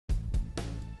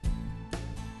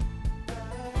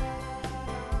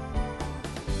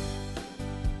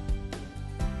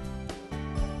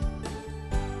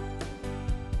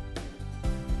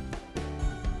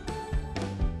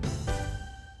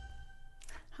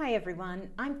Hi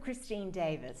everyone, I'm Christine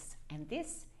Davis and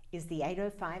this is the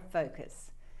 805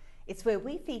 Focus. It's where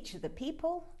we feature the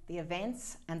people, the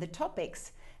events and the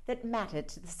topics that matter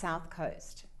to the South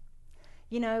Coast.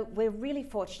 You know, we're really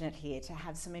fortunate here to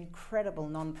have some incredible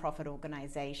non-profit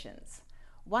organisations,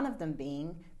 one of them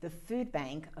being the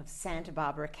Foodbank of Santa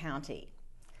Barbara County.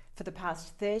 For the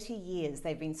past 30 years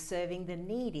they've been serving the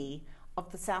needy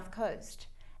of the South Coast,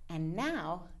 and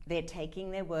now they're taking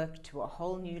their work to a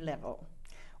whole new level.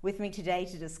 With me today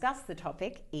to discuss the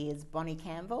topic is Bonnie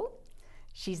Campbell.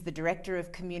 She's the Director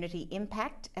of Community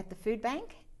Impact at the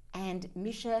Foodbank, and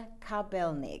Misha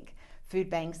Karbelnig,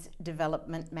 Foodbank's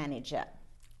Development Manager.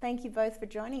 Thank you both for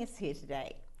joining us here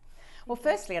today. Well,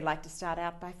 firstly, I'd like to start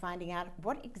out by finding out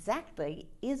what exactly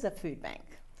is a food bank?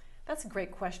 That's a great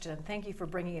question. Thank you for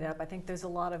bringing it up. I think there's a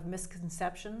lot of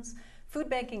misconceptions. Food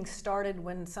banking started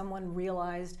when someone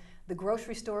realized the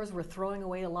grocery stores were throwing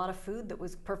away a lot of food that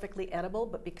was perfectly edible,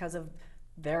 but because of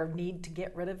their need to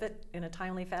get rid of it in a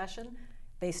timely fashion,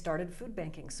 they started food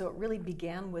banking. So it really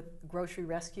began with grocery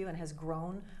rescue and has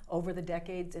grown over the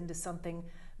decades into something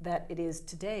that it is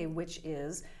today, which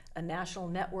is a national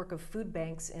network of food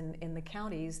banks in the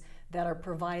counties that are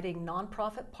providing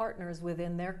nonprofit partners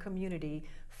within their community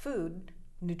food,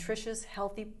 nutritious,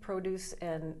 healthy produce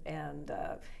and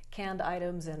canned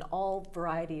items and all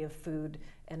variety of food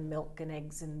and milk and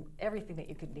eggs and everything that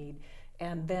you could need.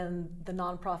 And then the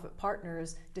nonprofit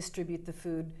partners distribute the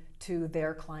food to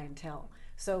their clientele.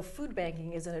 So food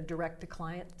banking isn't a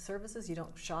direct-to-client services. You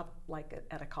don't shop like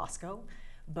at a Costco.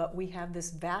 But we have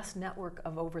this vast network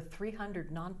of over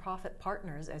 300 nonprofit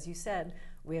partners. As you said,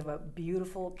 we have a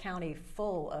beautiful county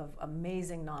full of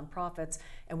amazing nonprofits,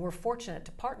 and we're fortunate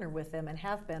to partner with them and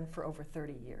have been for over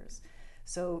 30 years.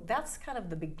 So that's kind of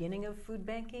the beginning of food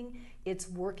banking. It's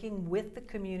working with the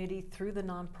community through the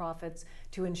nonprofits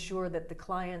to ensure that the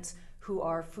clients who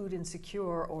are food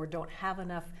insecure or don't have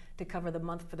enough to cover the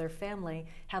month for their family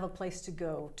have a place to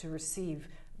go to receive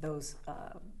those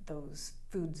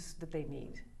foods that they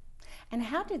need. And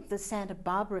how did the Santa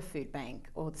Barbara Food Bank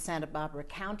or the Santa Barbara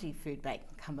County Food Bank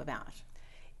come about?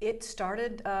 It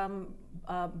started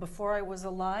before I was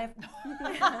alive.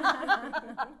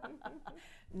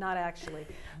 Not actually,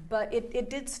 but it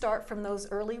did start from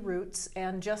those early roots,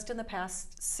 and just in the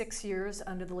past 6 years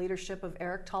under the leadership of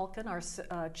Eric Talkin, our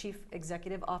Chief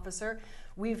Executive Officer,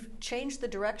 we've changed the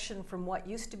direction from what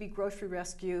used to be grocery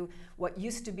rescue. What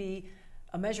used to be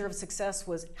a measure of success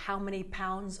was how many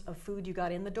pounds of food you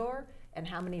got in the door and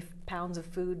how many pounds of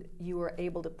food you were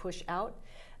able to push out.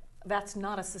 That's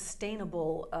not a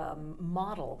sustainable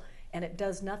model, and it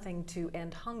does nothing to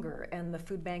end hunger. And the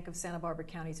Food Bank of Santa Barbara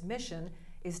County's mission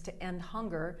is to end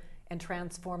hunger and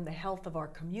transform the health of our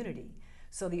community.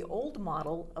 So the old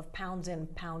model of pounds in,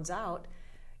 pounds out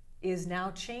is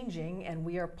now changing, and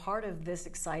we are part of this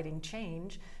exciting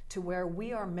change to where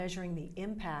we are measuring the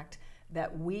impact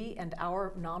that we and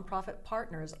our nonprofit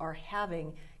partners are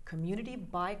having community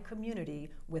by community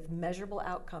with measurable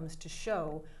outcomes to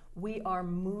show we are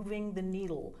moving the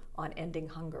needle on ending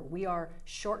hunger. We are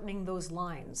shortening those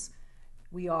lines.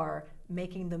 We are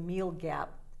making the meal gap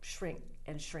shrink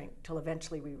and shrink till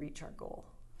eventually we reach our goal.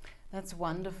 That's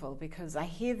wonderful, because I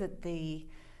hear that the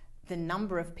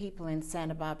number of people in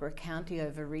Santa Barbara County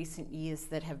over recent years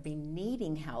that have been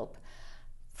needing help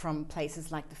from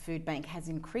places like the food bank has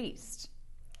increased.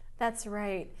 That's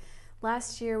right.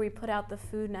 Last year we put out the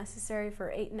food necessary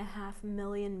for 8.5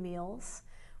 million meals.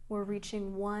 We're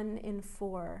reaching 1 in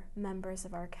 4 members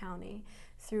of our county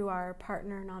through our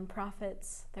partner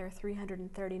nonprofits. There are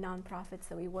 330 nonprofits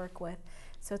that we work with.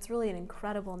 So it's really an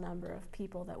incredible number of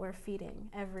people that we're feeding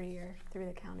every year through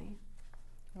the county.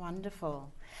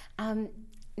 Wonderful.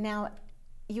 Now,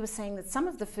 you were saying that some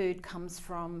of the food comes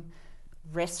from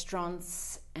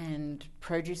restaurants and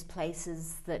produce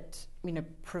places that, you know,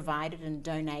 provide it and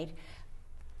donate.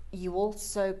 You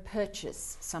also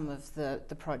purchase some of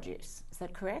the produce. Is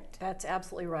that correct? That's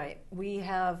absolutely right. We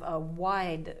have a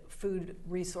wide food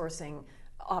resourcing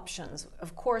options.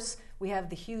 Of course, we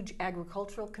have the huge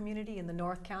agricultural community in the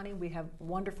North County. We have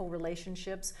wonderful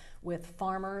relationships with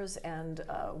farmers and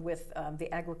with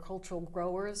the agricultural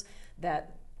growers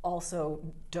that also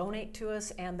donate to us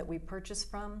and that we purchase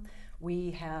from.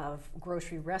 We have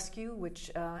grocery rescue,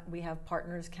 which we have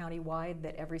partners countywide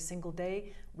that every single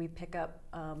day we pick up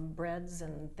breads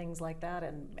and things like that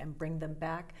and bring them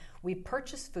back. We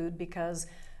purchase food because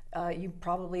you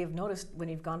probably have noticed when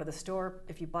you've gone to the store,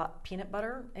 if you bought peanut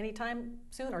butter anytime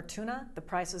soon or tuna, the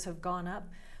prices have gone up.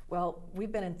 Well,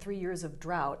 we've been in 3 years of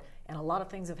drought, and a lot of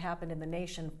things have happened in the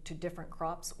nation to different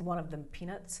crops, one of them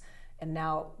peanuts, and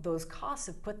now those costs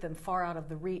have put them far out of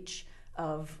the reach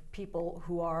of people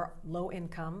who are low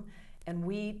income, and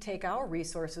we take our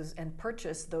resources and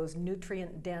purchase those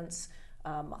nutrient-dense,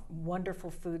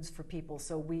 wonderful foods for people.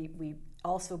 So we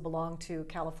also belong to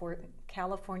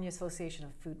California Association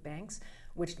of Food Banks,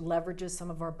 which leverages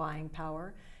some of our buying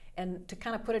power. And to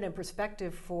kind of put it in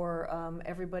perspective for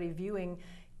everybody viewing,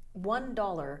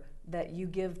 $1 that you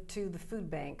give to the food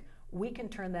bank, we can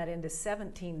turn that into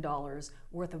 $17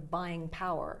 worth of buying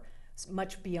power,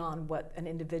 much beyond what an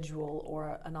individual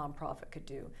or a nonprofit could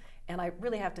do. And I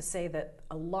really have to say that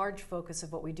a large focus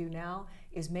of what we do now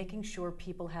is making sure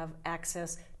people have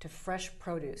access to fresh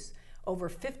produce. Over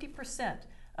 50%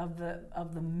 of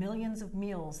the millions of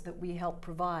meals that we help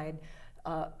provide,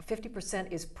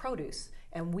 50% is produce,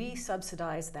 and we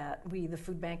subsidize that, we, the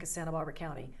Food Bank of Santa Barbara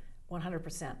County,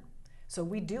 100%. So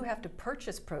we do have to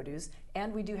purchase produce,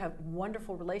 and we do have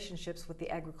wonderful relationships with the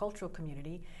agricultural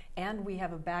community, and we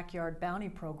have a backyard bounty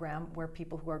program where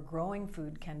people who are growing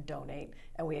food can donate,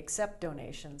 and we accept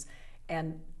donations.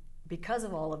 And because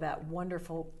of all of that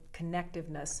wonderful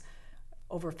connectiveness,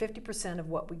 over 50% of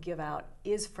what we give out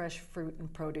is fresh fruit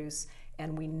and produce,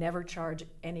 and we never charge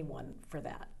anyone for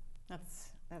that.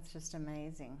 That's just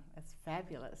amazing. That's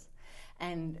fabulous.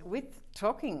 And with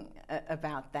talking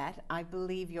about that, I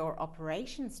believe your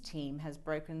operations team has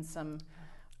broken some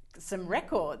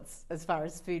records as far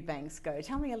as food banks go.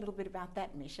 Tell me a little bit about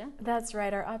that, Misha. That's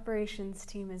right. Our operations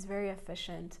team is very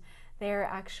efficient. They're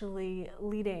actually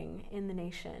leading in the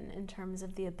nation in terms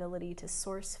of the ability to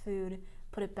source food,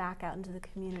 put it back out into the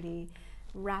community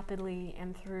rapidly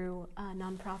and through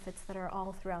nonprofits that are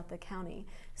all throughout the county.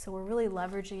 So we're really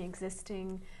leveraging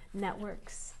existing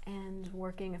networks and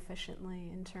working efficiently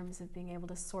in terms of being able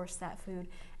to source that food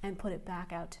and put it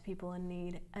back out to people in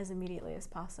need as immediately as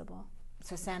possible.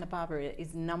 So Santa Barbara is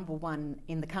 #1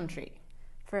 in the country.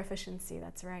 For efficiency,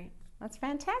 that's right. That's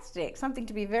fantastic. Something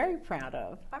to be very proud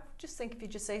of. I just think if you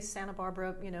just say Santa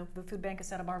Barbara, the Food Bank of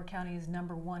Santa Barbara County is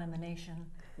 #1 in the nation.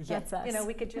 That's us.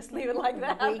 We could just leave it like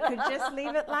that. We could just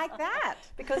leave it like that.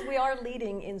 Because we are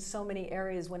leading in so many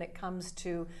areas when it comes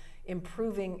to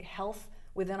improving health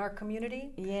within our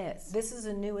community. Yes. This is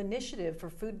a new initiative for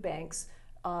food banks,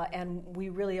 and we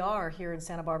really are here in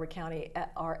Santa Barbara County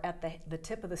at the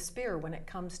tip of the spear when it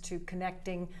comes to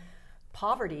connecting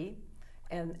poverty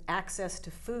and access to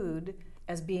food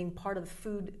as being part of the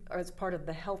food, or as part of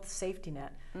the health safety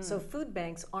net. So food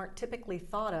banks aren't typically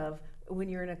thought of when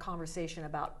you're in a conversation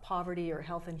about poverty or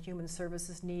health and human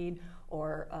services need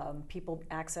or people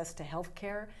access to health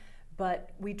care,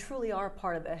 but we truly are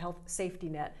part of the health safety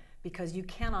net, because you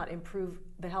cannot improve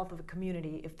the health of a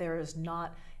community if there is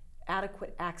not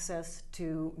adequate access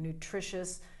to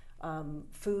nutritious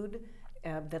food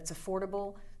that's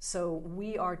affordable. So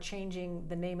we are changing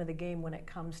the name of the game when it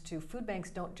comes to food banks.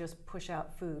 Don't just push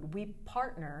out food. We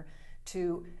partner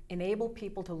to enable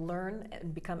people to learn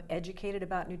and become educated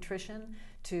about nutrition,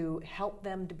 to help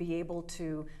them to be able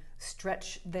to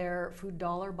stretch their food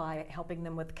dollar by helping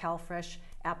them with CalFresh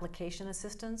application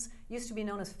assistance. It used to be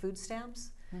known as food stamps,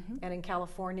 and in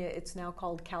California it's now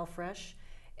called CalFresh.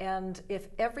 And if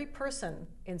every person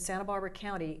in Santa Barbara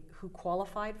County who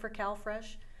qualified for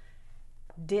CalFresh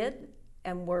did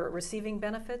and were receiving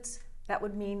benefits, that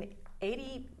would mean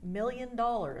 $80 million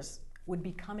would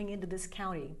be coming into this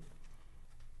county.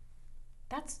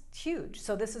 That's huge.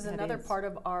 So this is another part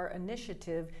of our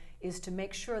initiative, is to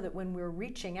make sure that when we're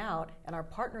reaching out and our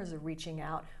partners are reaching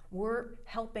out, we're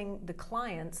helping the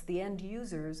clients, the end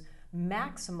users,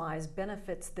 maximize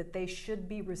benefits that they should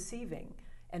be receiving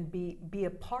and be a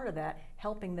part of that,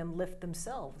 helping them lift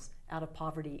themselves out of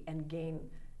poverty and gain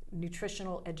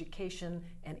nutritional education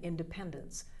and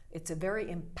independence. It's a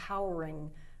very empowering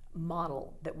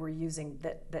model that we're using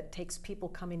that takes people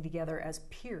coming together as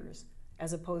peers,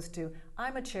 as opposed to,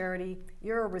 I'm a charity,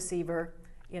 you're a receiver,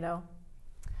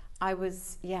 I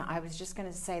was just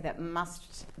going to say that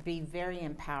must be very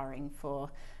empowering for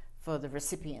the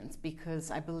recipients,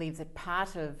 because I believe that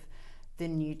part of the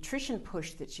nutrition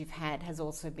push that you've had has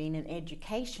also been an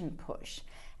education push,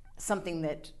 something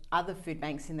that other food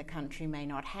banks in the country may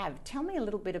not have. Tell me a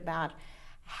little bit about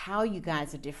how you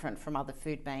guys are different from other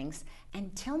food banks,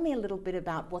 and tell me a little bit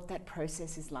about what that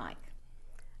process is like.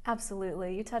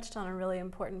 Absolutely. You touched on a really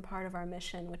important part of our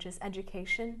mission, which is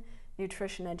education,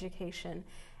 nutrition education.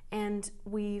 And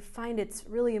we find it's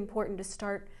really important to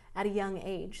start at a young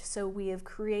age. So we have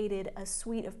created a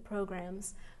suite of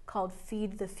programs called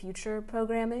Feed the Future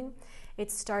programming. It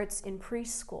starts in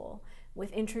preschool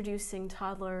with introducing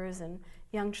toddlers and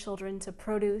young children to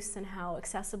produce and how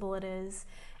accessible it is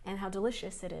and how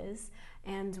delicious it is.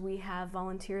 And we have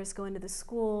volunteers go into the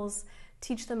schools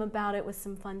teach them about it with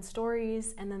some fun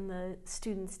stories, and then the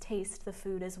students taste the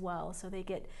food as well, so they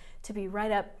get to be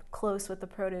right up close with the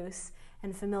produce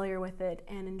and familiar with it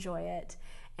and enjoy it.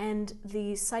 And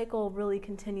the cycle really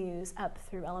continues up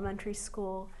through elementary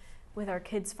school with our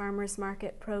Kids Farmers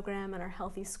Market program and our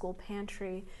Healthy School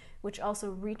Pantry, which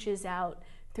also reaches out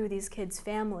through these kids'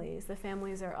 families. The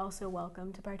families are also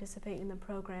welcome to participate in the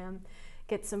program,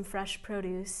 get some fresh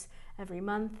produce every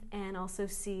month, and also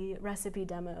see recipe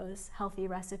demos, healthy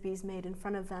recipes made in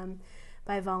front of them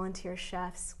by volunteer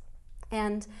chefs.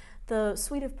 And the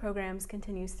suite of programs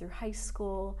continues through high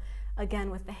school, again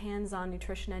with the hands-on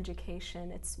nutrition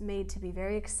education. It's made to be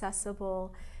very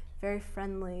accessible, very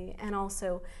friendly, and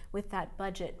also with that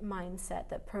budget mindset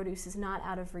that produce is not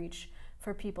out of reach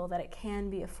for people, that it can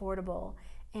be affordable,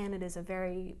 and it is a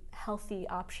very healthy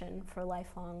option for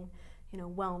lifelong,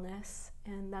 wellness.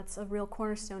 And that's a real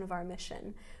cornerstone of our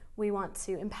mission. We want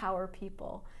to empower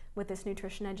people with this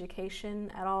nutrition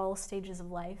education at all stages of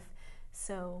life,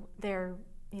 so they're,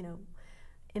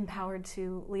 empowered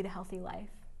to lead a healthy life.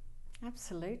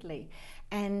 Absolutely.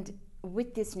 And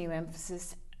with this new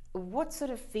emphasis, what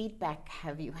sort of feedback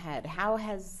have you had? How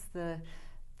has the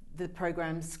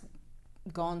programs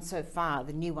gone so far,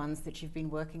 the new ones that you've been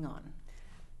working on?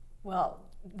 Well,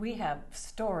 we have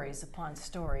stories upon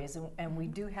stories, and we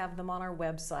do have them on our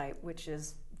website, which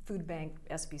is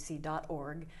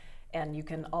foodbanksbc.org, and you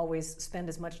can always spend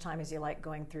as much time as you like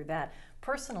going through that.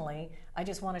 Personally, I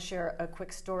just want to share a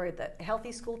quick story. The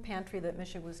Healthy School Pantry that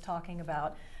Misha was talking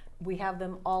about, we have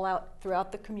them all out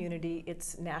throughout the community.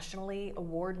 It's nationally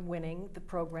award-winning, the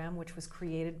program, which was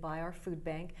created by our food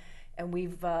bank, and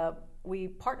we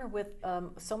partner with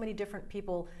so many different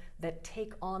people that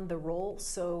take on the role.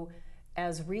 So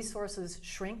as resources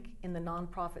shrink in the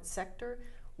nonprofit sector,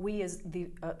 we as the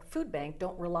food bank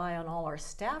don't rely on all our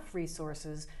staff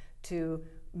resources to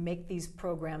make these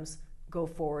programs go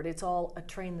forward. It's all a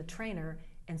train the trainer,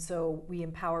 and so we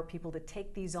empower people to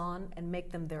take these on and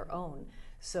make them their own.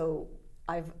 So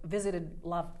I've visited,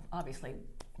 obviously,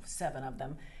 7 of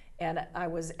them, and I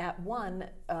was at one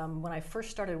when I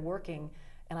first started working,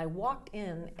 and I walked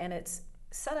in, and it's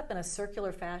set up in a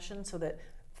circular fashion so that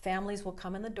families will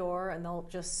come in the door and they'll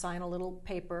just sign a little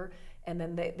paper, and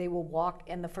then they will walk,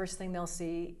 and the first thing they'll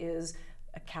see is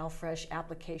a CalFresh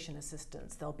application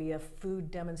assistance. There'll be a food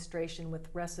demonstration with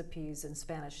recipes in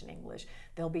Spanish and English.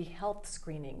 There'll be health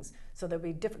screenings. So there'll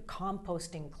be different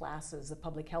composting classes the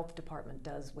public health department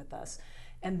does with us.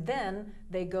 And then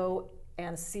they go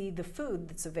and see the food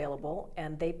that's available,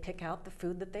 and they pick out the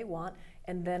food that they want.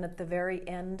 And then at the very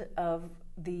end of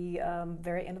the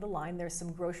line, there's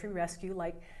some grocery rescue,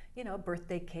 like a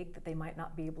birthday cake that they might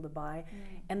not be able to buy.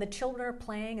 And the children are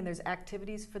playing, and there's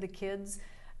activities for the kids.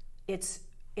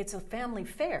 It's a family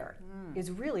fair,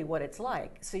 is really what it's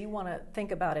like. So you want to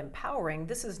think about empowering.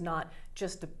 This is not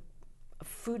just a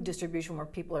food distribution where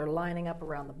people are lining up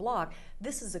around the block.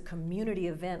 This is a community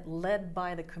event led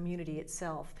by the community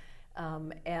itself,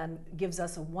 and gives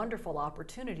us a wonderful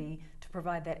opportunity to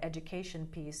provide that education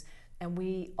piece. And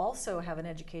we also have an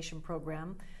education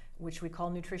program which we call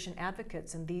Nutrition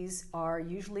Advocates, and these are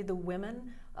usually the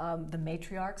women, the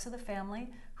matriarchs of the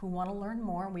family, who want to learn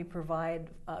more. We provide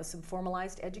some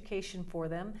formalized education for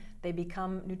them. They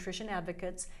become nutrition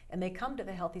advocates, and they come to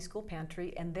the Healthy School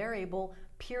Pantry, and they're able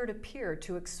peer-to-peer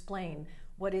to explain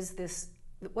what is this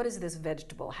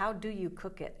vegetable? How do you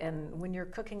cook it? And when you're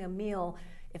cooking a meal,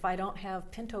 if I don't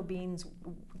have pinto beans,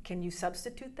 can you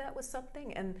substitute that with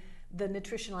something? And the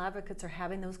nutritional advocates are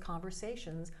having those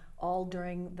conversations all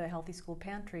during the Healthy School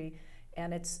Pantry,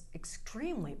 and it's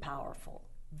extremely powerful,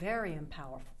 very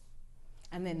powerful.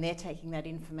 And then they're taking that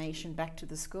information back to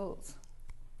the schools.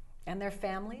 And their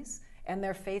families, and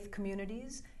their faith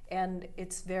communities, and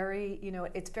it's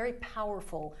very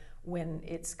powerful when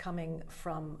it's coming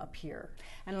from a peer.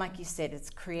 And like you said, it's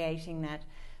creating that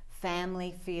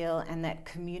family feel and that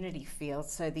community feel,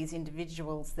 so these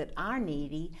individuals that are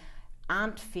needy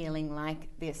aren't feeling like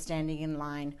they're standing in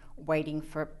line waiting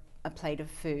for a plate of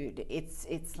food.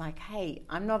 It's like, hey,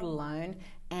 I'm not alone,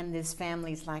 and there's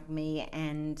families like me,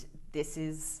 and this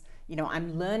is,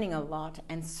 I'm learning a lot,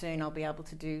 and soon I'll be able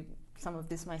to do some of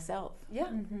this myself.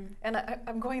 Yeah, and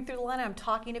I'm going through the line, I'm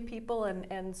talking to people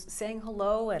and saying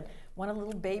hello, and one of the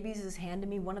little babies is handing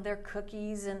me one of their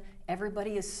cookies, and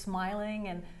everybody is smiling,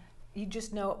 and you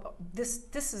just know this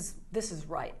is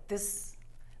right. This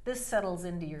settles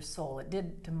into your soul. It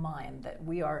did to mine, that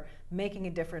we are making a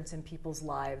difference in people's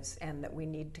lives, and that we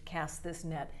need to cast this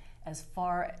net as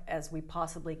far as we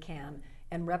possibly can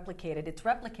and replicate it. It's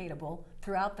replicatable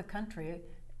throughout the country,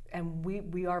 and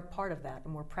we are part of that,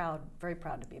 and we're proud, very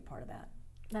proud to be a part of that.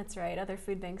 That's right. Other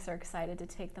food banks are excited to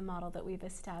take the model that we've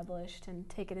established and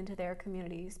take it into their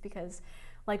communities because,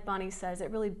 like Bonnie says,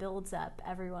 it really builds up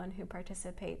everyone who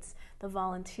participates. The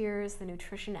volunteers, the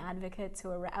nutrition advocates who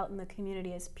are out in the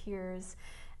community as peers,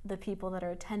 the people that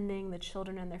are attending, the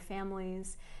children and their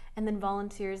families, and then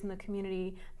volunteers in the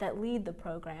community that lead the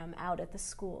program out at the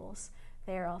schools.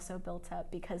 They are also built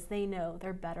up because they know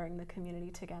they're bettering the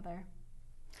community together.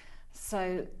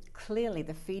 So clearly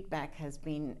the feedback has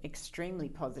been extremely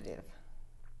positive,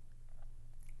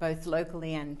 both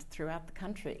locally and throughout the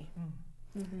country.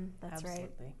 That's Absolutely.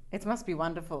 right. It must be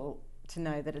wonderful to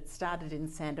know that it started in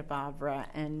Santa Barbara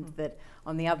and that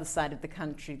on the other side of the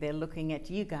country they're looking at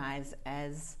you guys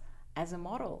as a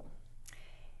model.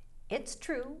 It's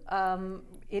true.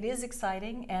 It is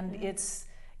exciting, and it's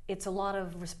a lot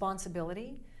of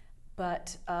responsibility,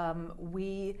 but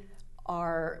we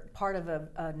are part of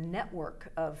a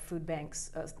network of food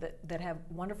banks that have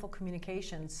wonderful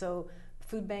communication. So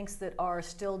food banks that are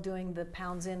still doing the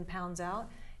pounds in, pounds out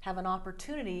have an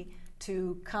opportunity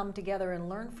to come together and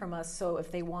learn from us. So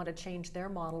if they want to change their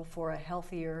model for a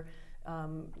healthier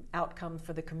outcome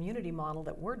for the community model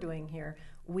that we're doing here,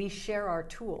 we share our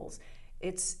tools.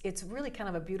 It's really kind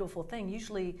of a beautiful thing.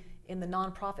 Usually in the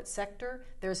nonprofit sector,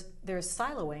 there's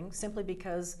siloing simply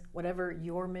because whatever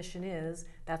your mission is,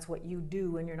 that's what you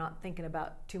do, and you're not thinking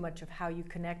about too much of how you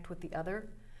connect with the other.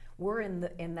 We're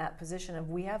in that position of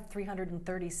we have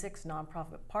 336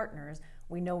 nonprofit partners.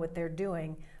 We know what they're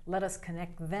doing. Let us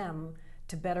connect them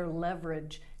to better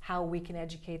leverage how we can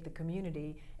educate the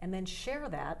community, and then share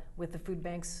that with the food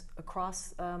banks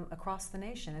across the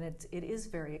nation. And it is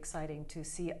very exciting to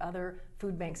see other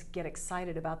food banks get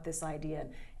excited about this idea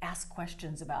and ask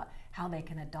questions about how they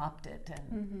can adopt it,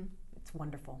 and it's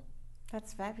wonderful.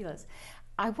 That's fabulous.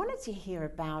 I wanted to hear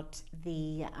about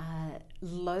the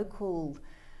local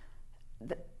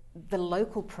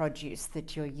produce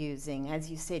that you're using.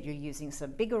 As you said, you're using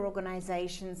some bigger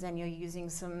organizations and you're using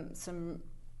some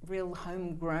real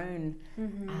homegrown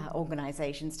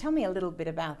organizations. Tell me a little bit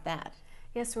about that.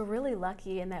 Yes, we're really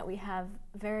lucky in that we have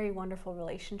very wonderful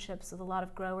relationships with a lot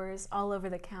of growers all over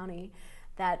the county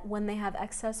that when they have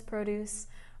excess produce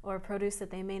or produce that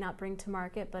they may not bring to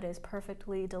market but is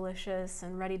perfectly delicious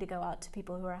and ready to go out to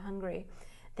people who are hungry,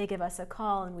 they give us a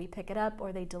call and we pick it up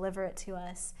or they deliver it to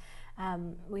us.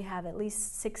 We have at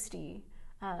least 60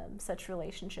 such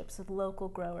relationships with local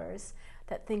growers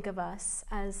that think of us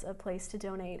as a place to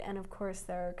donate. And of course,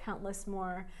 there are countless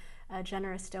more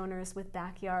generous donors with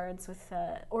backyards, with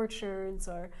orchards,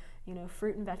 or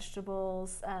fruit and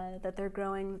vegetables that they're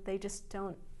growing that they just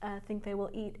don't think they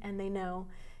will eat, and they know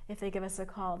if they give us a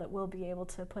call that we'll be able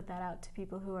to put that out to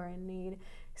people who are in need.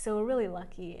 So we're really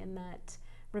lucky in that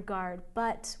regard.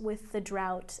 But with the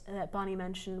drought that Bonnie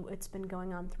mentioned, it's been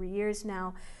going on 3 years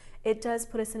now, it does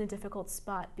put us in a difficult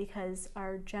spot because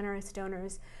our generous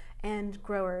donors and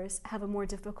growers have a more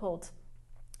difficult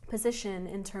position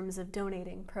in terms of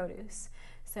donating produce.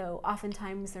 So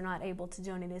oftentimes they're not able to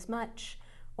donate as much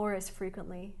or as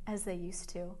frequently as they used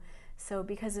to. So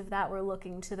because of that, we're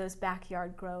looking to those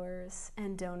backyard growers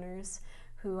and donors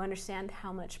who understand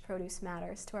how much produce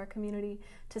matters to our community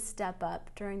to step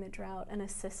up during the drought and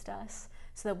assist us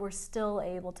so that we're still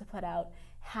able to put out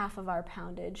half of our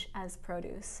poundage as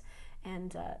produce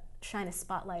and shine a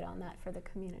spotlight on that for the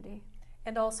community.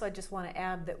 And also I just want to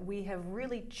add that we have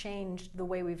really changed the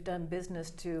way we've done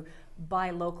business to buy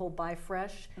local, buy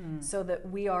fresh, so that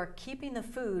we are keeping the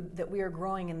food that we are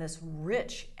growing in this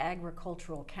rich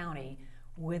agricultural county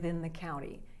within the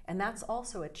county. And that's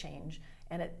also a change.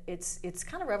 And it's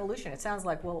kind of revolutionary. It sounds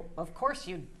like, well, of course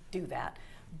you do that.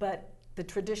 But the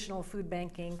traditional food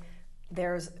banking,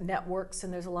 there's networks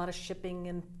and there's a lot of shipping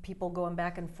and people going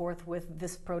back and forth with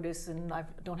this produce, and I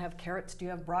don't have carrots, do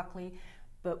you have broccoli?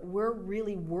 But we're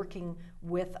really working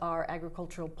with our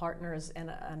agricultural partners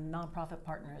and nonprofit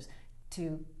partners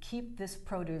to keep this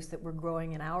produce that we're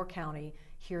growing in our county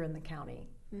here in the county.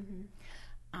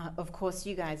 Of course,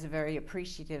 you guys are very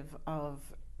appreciative of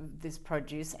this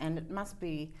produce, and it must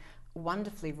be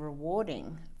wonderfully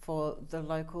rewarding for the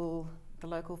local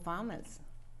farmers.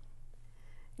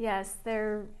 Yes,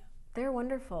 they're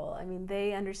wonderful. I mean,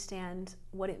 they understand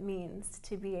what it means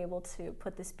to be able to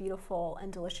put this beautiful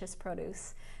and delicious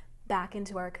produce back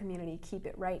into our community, keep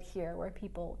it right here where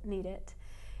people need it.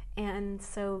 And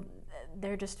so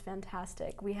they're just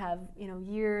fantastic. We have,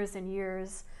 years and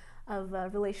years of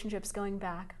relationships going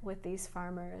back with these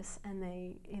farmers, and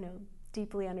they,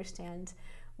 deeply understand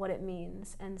what it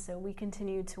means. And so we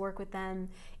continue to work with them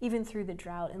even through the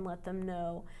drought and let them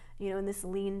know, in this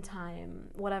lean time,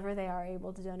 whatever they are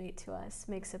able to donate to us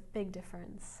makes a big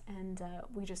difference. And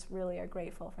we just really are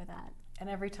grateful for that. And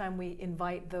every time we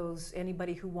invite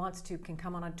anybody who wants to can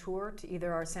come on a tour to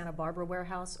either our Santa Barbara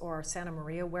warehouse or our Santa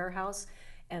Maria warehouse.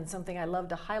 And something I love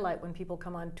to highlight when people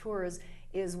come on tours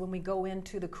is when we go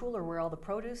into the cooler where all the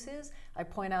produce is, I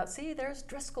point out, see, there's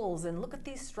Driscoll's, and look at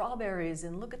these strawberries,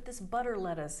 and look at this butter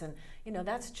lettuce, and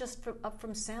that's just up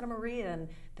from Santa Maria, and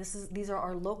these are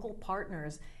our local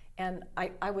partners. And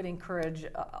I would encourage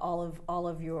all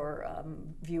of your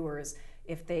viewers,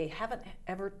 if they haven't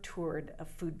ever toured a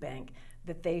food bank,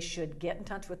 that they should get in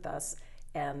touch with us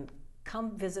and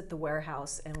come visit the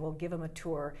warehouse, and we'll give them a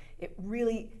tour. It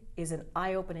really is an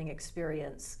eye-opening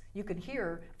experience. You can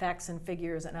hear facts and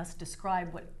figures and us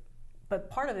describe but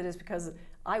part of it is because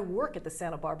I work at the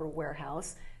Santa Barbara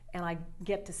warehouse and I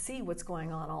get to see what's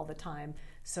going on all the time.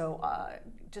 So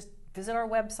just visit our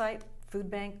website,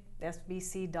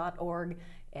 foodbanksbc.org,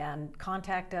 and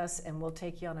contact us, and we'll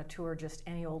take you on a tour just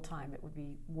any old time. It would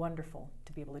be wonderful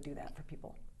to be able to do that for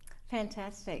people.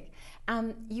 Fantastic.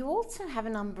 You also have a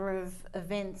number of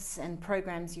events and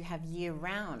programs you have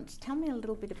year-round. Tell me a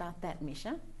little bit about that,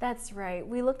 Misha. That's right.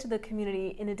 We look to the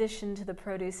community, in addition to the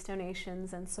produce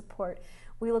donations and support,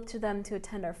 we look to them to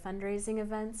attend our fundraising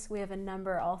events. We have a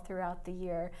number all throughout the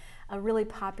year. A really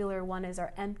popular one is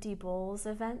our Empty Bowls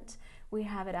event. We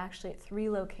have it actually at 3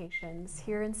 locations,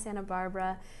 here in Santa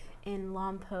Barbara, in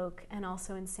Lompoc, and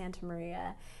also in Santa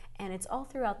Maria. And it's all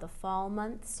throughout the fall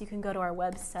months. You can go to our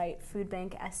website,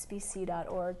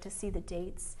 foodbanksbc.org, to see the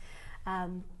dates.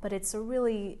 But it's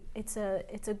a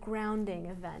grounding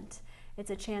event. It's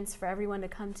a chance for everyone to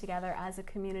come together as a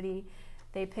community.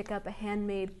 They pick up a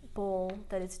handmade bowl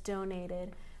that is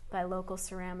donated by local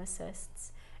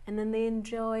ceramicists, and then they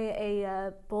enjoy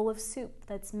a bowl of soup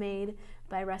that's made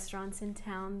by restaurants in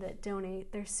town that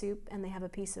donate their soup, and they have a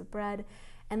piece of bread,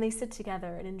 and they sit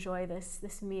together and enjoy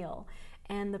this meal.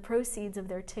 And the proceeds of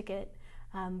their ticket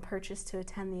purchased to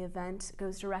attend the event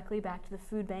goes directly back to the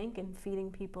food bank and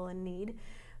feeding people in need.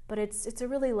 But it's a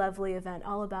really lovely event,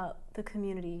 all about the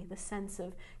community, the sense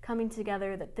of coming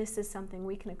together, that this is something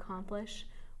we can accomplish.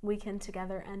 We can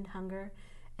together end hunger.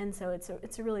 And so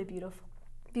it's a really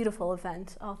beautiful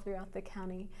event all throughout the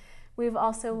county. We've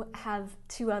also have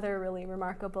 2 other really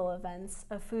remarkable events,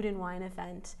 a food and wine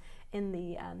event in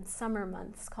the summer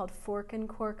months called Fork and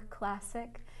Cork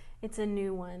Classic. It's a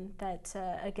new one that,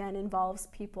 again, involves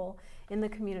people in the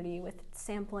community with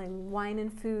sampling wine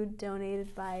and food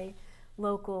donated by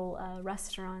local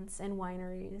restaurants and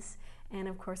wineries. And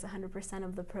of course, 100%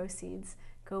 of the proceeds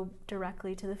go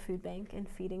directly to the food bank and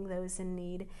feeding those in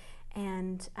need.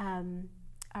 And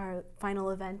our final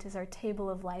event is our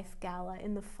Table of Life Gala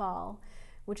in the fall,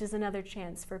 which is another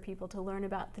chance for people to learn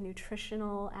about the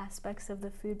nutritional aspects of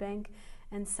the food bank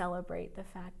and celebrate the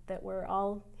fact that we're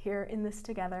all here in this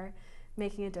together,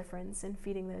 making a difference and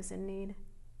feeding those in need.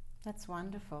 That's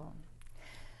wonderful.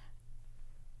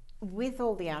 With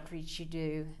all the outreach you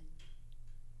do,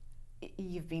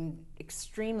 you've been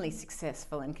extremely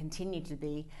successful and continue to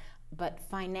be, but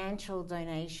financial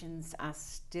donations are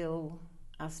still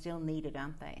needed,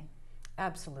 aren't they?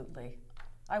 Absolutely.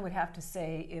 I would have to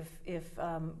say if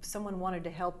someone wanted to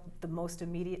help the most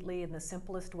immediately and the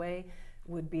simplest way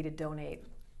would be to donate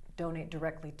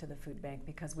directly to the food bank,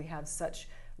 because we have such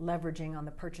leveraging on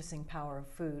the purchasing power of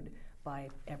food.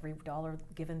 By every dollar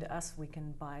given to us, we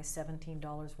can buy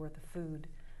 $17 worth of food.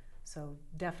 So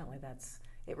definitely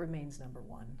it remains number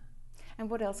 1. And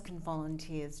what else can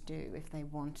volunteers do if they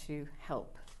want to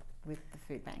help with the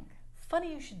food bank?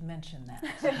 Funny you should mention that.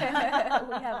 We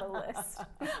have a list.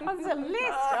 There's a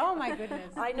list. Oh my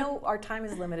goodness. I know our time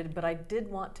is limited, but I did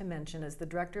want to mention, as the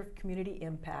Director of Community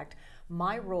Impact,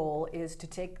 my role is to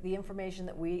take the information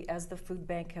that we as the food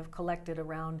bank have collected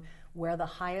around where the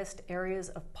highest areas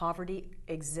of poverty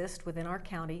exist within our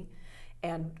county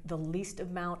and the least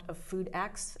amount of food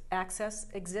access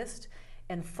exist,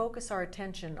 and focus our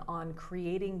attention on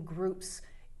creating groups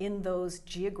in those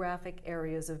geographic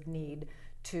areas of need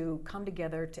to come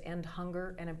together to end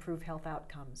hunger and improve health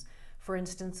outcomes. For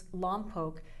instance,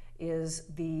 Lompoc is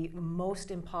the most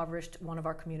impoverished one of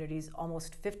our communities.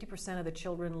 Almost 50% of the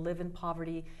children live in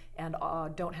poverty and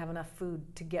don't have enough food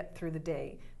to get through the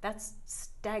day. That's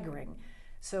staggering.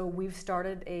 So we've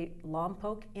started a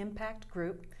Lompoc Impact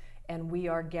Group, and we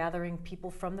are gathering people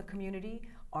from the community,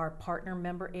 our partner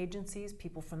member agencies,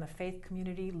 people from the faith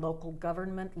community, local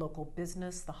government, local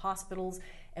business, the hospitals,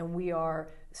 and we are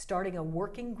starting a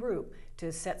working group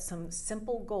to set some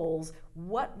simple goals.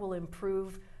 What will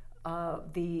improve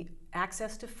the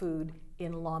access to food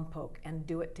in Lompoc, and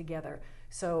do it together.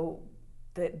 So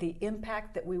the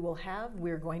impact that we will have,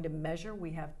 we're going to measure.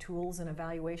 We have tools and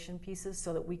evaluation pieces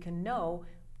so that we can know,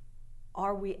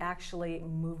 are we actually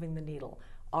moving the needle?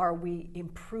 Are we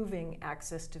improving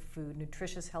access to food,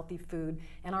 nutritious, healthy food,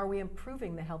 and are we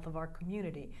improving the health of our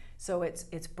community? So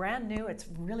it's brand new, it's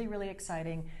really, really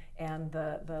exciting, and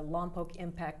the Lompoc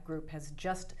Impact Group has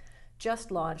just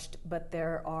launched, but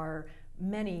there are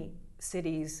many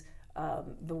cities,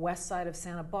 the west side of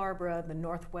Santa Barbara, the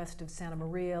northwest of Santa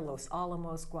Maria, Los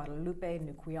Alamos, Guadalupe,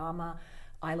 Nuquihama,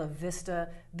 Isla Vista.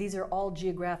 These are all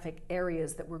geographic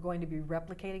areas that we're going to be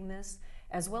replicating this,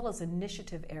 as well as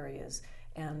initiative areas.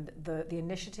 And the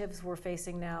initiatives we're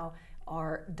facing now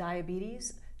are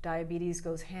diabetes. Diabetes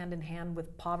goes hand in hand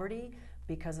with poverty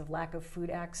because of lack of food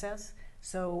access.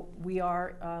 So we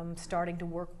are starting to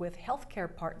work with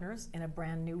healthcare partners in a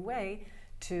brand new way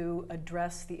to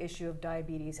address the issue of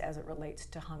diabetes as it relates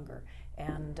to hunger.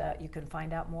 And you can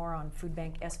find out more on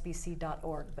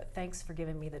foodbanksbc.org. But thanks for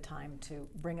giving me the time to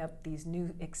bring up these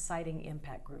new exciting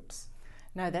impact groups.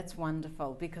 No, that's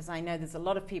wonderful, because I know there's a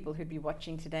lot of people who'd be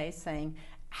watching today saying,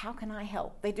 how can I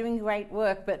help? They're doing great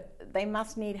work, but they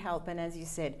must need help. And as you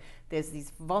said, there's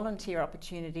these volunteer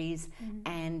opportunities,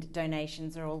 and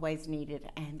donations are always needed.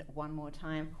 And one more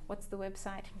time, what's the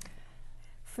website?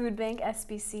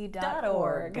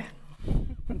 Foodbanksbc.org.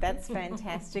 That's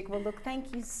fantastic. Well, look,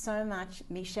 thank you so much,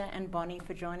 Misha and Bonnie,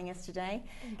 for joining us today.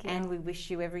 Thank you. And we wish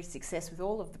you every success with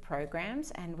all of the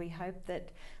programs, and we hope that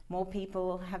more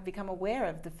people have become aware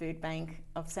of the Food Bank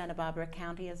of Santa Barbara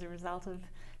County as a result of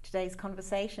today's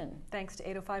conversation. Thanks to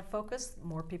 805 Focus,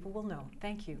 more people will know.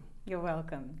 Thank you. You're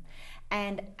welcome.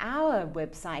 And our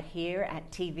website here at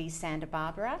TV Santa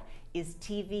Barbara is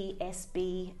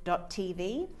tvsb.tv.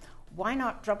 Why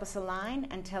not drop us a line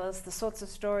and tell us the sorts of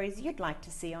stories you'd like to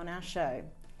see on our show?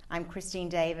 I'm Christine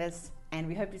Davis, and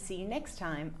we hope to see you next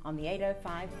time on the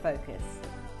 805 Focus.